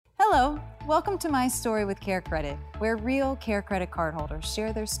Hello, welcome to My Story with Care Credit, where real Care Credit cardholders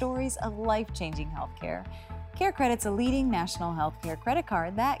share their stories of life-changing healthcare. Care Credit's a leading national healthcare credit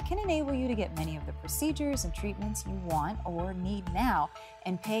card that can enable you to get many of the procedures and treatments you want or need now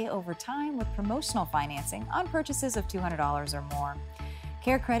and pay over time with promotional financing on purchases of $200 or more.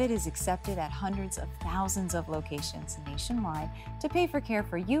 Care Credit is accepted at hundreds of thousands of locations nationwide to pay for care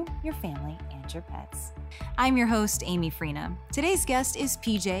for you, your family, and your pets. I'm your host, Amy Freena. Today's guest is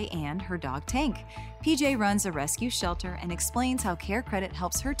PJ and her dog Tank. PJ runs a rescue shelter and explains how Care Credit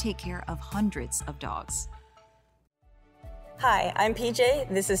helps her take care of hundreds of dogs. Hi, I'm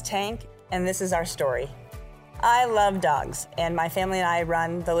PJ, this is Tank, and this is our story. I love dogs, and my family and I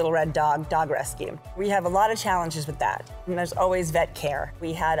run the Little Red Dog Dog Rescue. We have a lot of challenges with that, and there's always vet care.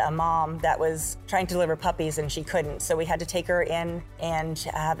 We had a mom that was trying to deliver puppies and she couldn't, so we had to take her in and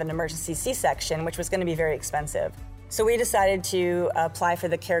have an emergency C-section, which was going to be very expensive. So we decided to apply for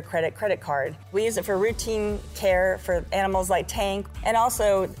the Care Credit credit card. We use it for routine care for animals like Tank, and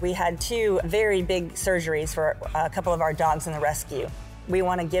also we had 2 very big surgeries for a couple of our dogs in the rescue. We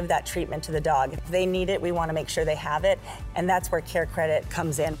want to give that treatment to the dog. If they need it, we want to make sure they have it, and that's where Care Credit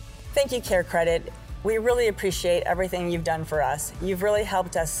comes in. Thank you, Care Credit. We really appreciate everything you've done for us. You've really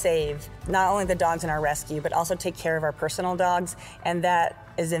helped us save not only the dogs in our rescue, but also take care of our personal dogs, and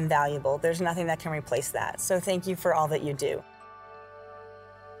that is invaluable. There's nothing that can replace that. So thank you for all that you do.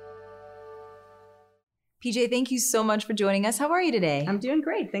 PJ, thank you so much for joining us. How are you today? I'm doing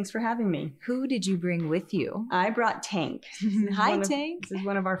great. Thanks for having me. Who did you bring with you? I brought Tank. Hi, Tank. This is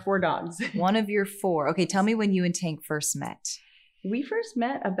one of our 4 dogs. One of your 4. Okay, tell me when you and Tank first met. We first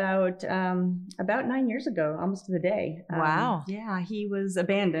met about 9 years ago, almost to the day. Wow. Yeah, he was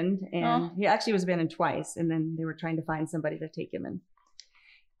abandoned, and he actually was abandoned twice, and then they were trying to find somebody to take him, and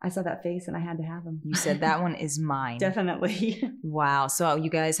I saw that face, and I had to have him. You said that one is mine. Definitely. Wow. So you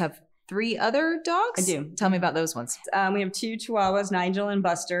guys have 3 other dogs? I do. Tell me about those ones. We have 2 Chihuahuas, Nigel and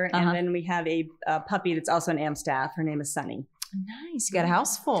Buster, and then we have a puppy that's also an Amstaff. Her name is Sunny. Nice. You got a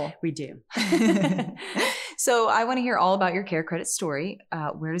house full. We do. So I want to hear all about your Care Credit story.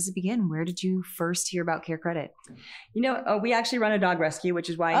 Where does it begin? Where did you first hear about Care Credit? You know, we actually run a dog rescue, which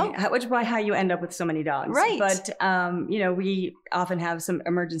is why how you end up with so many dogs. Right. But you know, we often have some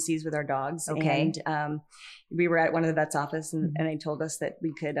emergencies with our dogs. Okay. And we were at one of the vet's office, and they told us that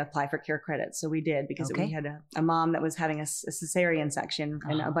we could apply for Care Credit. So we did, because we had a mom that was having a cesarean section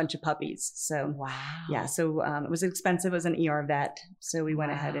and a bunch of puppies. So wow. Yeah. So it was expensive. It was an ER vet. So we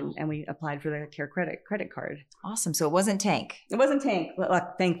went ahead and we applied for the Care Credit credit card. Awesome. So it wasn't Tank. It wasn't Tank,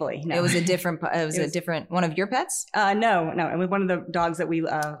 thankfully. No. It was a different. It was a different one of your pets. No. It was one of the dogs that we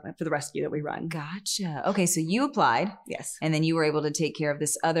for the rescue that we run. Gotcha. Okay, so you applied. Yes. And then you were able to take care of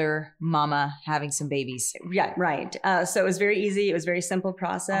this other mama having some babies. Yeah, right. So it was very easy. It was a very simple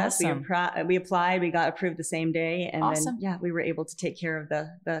process. Awesome. We applied. We got approved the same day, and awesome. then we were able to take care of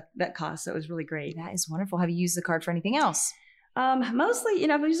the vet cost. So it was really great. That is wonderful. Have you used the card for anything else? Mostly,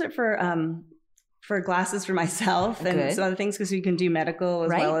 I've used it for glasses for myself and some other things, because you can do medical as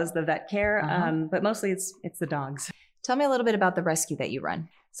well as the vet care. But mostly it's the dogs. Tell me a little bit about the rescue that you run.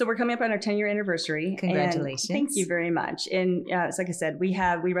 So we're coming up on our 10-year anniversary. Congratulations. Thank you very much. And so like I said, we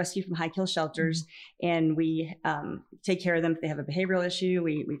rescue from high kill shelters, and we take care of them if they have a behavioral issue.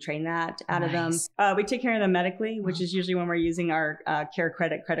 We train that out of them. We take care of them medically, which is usually when we're using our Care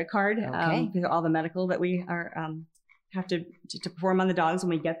Credit credit card. All the medical that we have to perform on the dogs when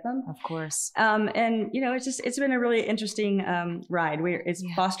we get them. Of course. And it's been a really interesting ride. It's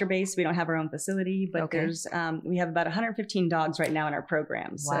foster based. We don't have our own facility, but we have about 115 dogs right now in our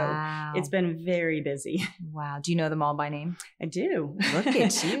program. Wow. So it's been very busy. Wow. Do you know them all by name? I do. Look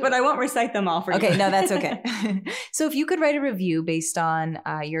at you. But I won't recite them all for you. Okay, no, that's okay. So if you could write a review based on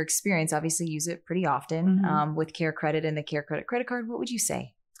your experience, obviously use it pretty often with Care Credit and the Care Credit credit card, what would you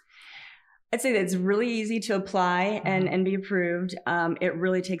say? I'd say that it's really easy to apply and be approved. It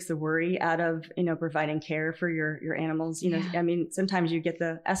really takes the worry out of, providing care for your animals. I mean, sometimes you get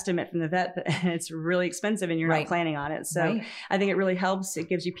the estimate from the vet and it's really expensive and you're not planning on it. So I think it really helps. It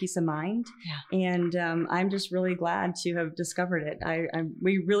gives you peace of mind. Yeah. And I'm just really glad to have discovered it.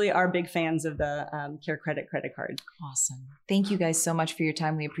 We really are big fans of the Care Credit credit card. Awesome. Thank you guys so much for your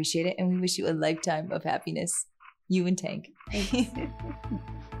time. We appreciate it. And we wish you a lifetime of happiness. You and Tank.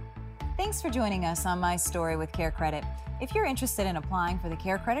 Thanks for joining us on My Story with Care Credit. If you're interested in applying for the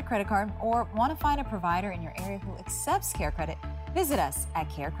Care Credit credit card or want to find a provider in your area who accepts Care Credit, visit us at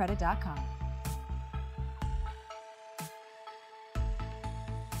carecredit.com.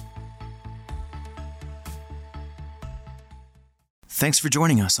 Thanks for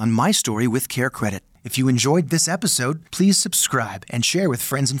joining us on My Story with Care Credit. If you enjoyed this episode, please subscribe and share with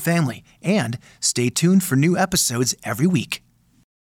friends and family. And stay tuned for new episodes every week.